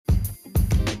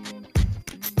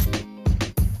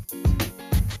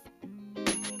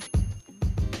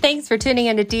Thanks for tuning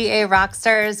in to DA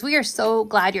Rockstars. We are so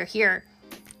glad you're here.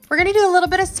 We're going to do a little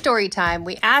bit of story time.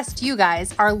 We asked you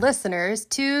guys, our listeners,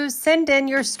 to send in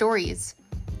your stories,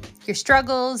 your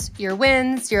struggles, your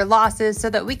wins, your losses, so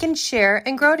that we can share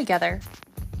and grow together.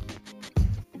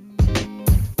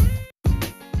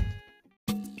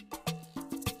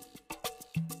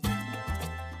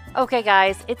 Okay,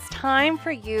 guys, it's time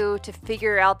for you to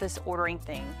figure out this ordering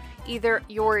thing. Either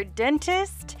your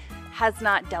dentist has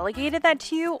not delegated that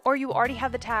to you, or you already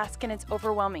have the task and it's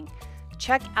overwhelming.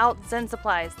 Check out Zen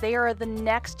Supplies. They are the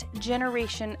next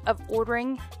generation of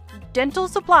ordering dental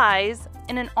supplies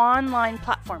in an online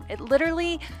platform. It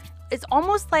literally is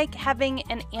almost like having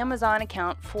an Amazon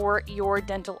account for your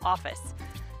dental office.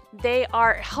 They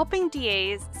are helping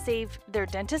DAs save their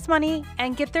dentist money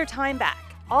and get their time back.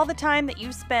 All the time that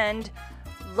you spend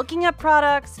looking up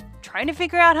products, trying to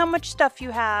figure out how much stuff you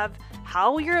have,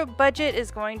 how your budget is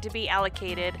going to be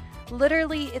allocated.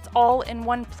 Literally, it's all in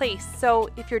one place. So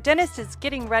if your dentist is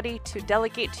getting ready to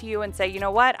delegate to you and say, you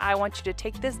know what, I want you to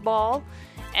take this ball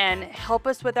and help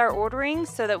us with our ordering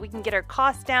so that we can get our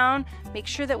costs down, make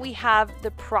sure that we have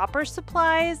the proper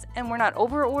supplies and we're not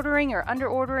over ordering or under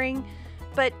ordering,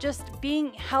 but just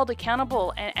being held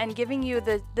accountable and giving you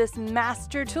this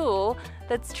master tool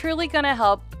that's truly going to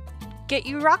help get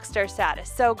you rockstar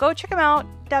status. So go check them out,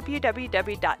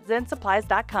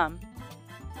 www.zensupplies.com.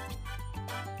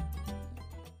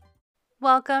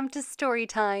 Welcome to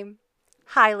Storytime.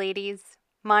 Hi, ladies.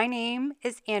 My name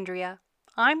is Andrea.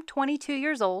 I'm 22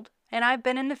 years old, and I've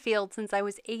been in the field since I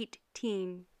was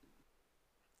 18.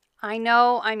 I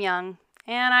know I'm young,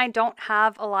 and I don't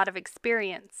have a lot of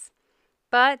experience.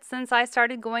 But since I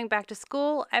started going back to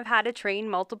school, I've had to train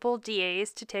multiple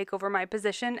DAs to take over my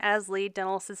position as lead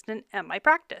dental assistant at my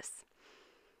practice.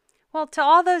 Well, to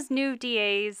all those new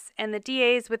DAs and the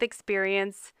DAs with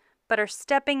experience but are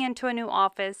stepping into a new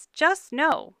office, just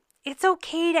know it's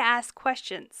okay to ask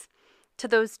questions to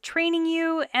those training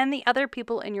you and the other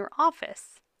people in your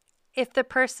office. If the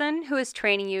person who is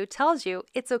training you tells you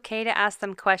it's okay to ask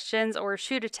them questions or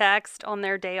shoot a text on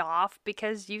their day off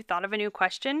because you thought of a new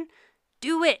question,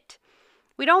 do it.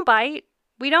 We don't bite.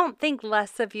 We don't think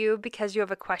less of you because you have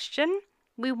a question.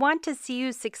 We want to see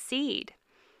you succeed.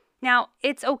 Now,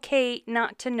 it's okay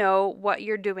not to know what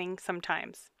you're doing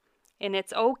sometimes. And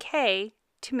it's okay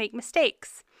to make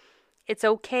mistakes. It's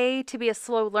okay to be a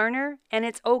slow learner, and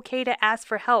it's okay to ask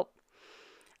for help.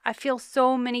 I feel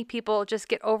so many people just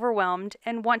get overwhelmed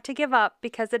and want to give up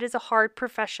because it is a hard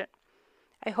profession.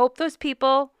 I hope those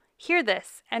people hear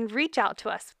this and reach out to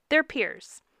us, their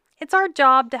peers. It's our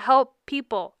job to help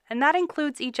people, and that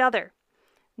includes each other.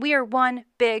 We are one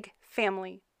big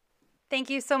family. Thank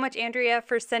you so much, Andrea,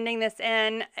 for sending this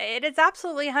in. It is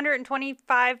absolutely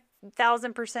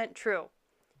 125,000% true.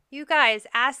 You guys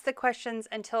ask the questions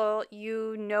until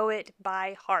you know it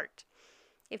by heart.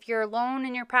 If you're alone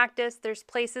in your practice, there's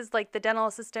places like the Dental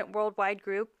Assistant Worldwide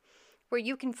group where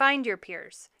you can find your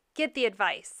peers. Get the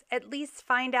advice. At least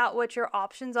find out what your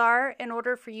options are in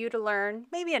order for you to learn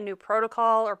maybe a new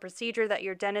protocol or procedure that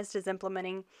your dentist is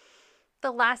implementing.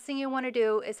 The last thing you want to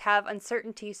do is have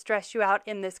uncertainty stress you out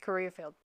in this career field.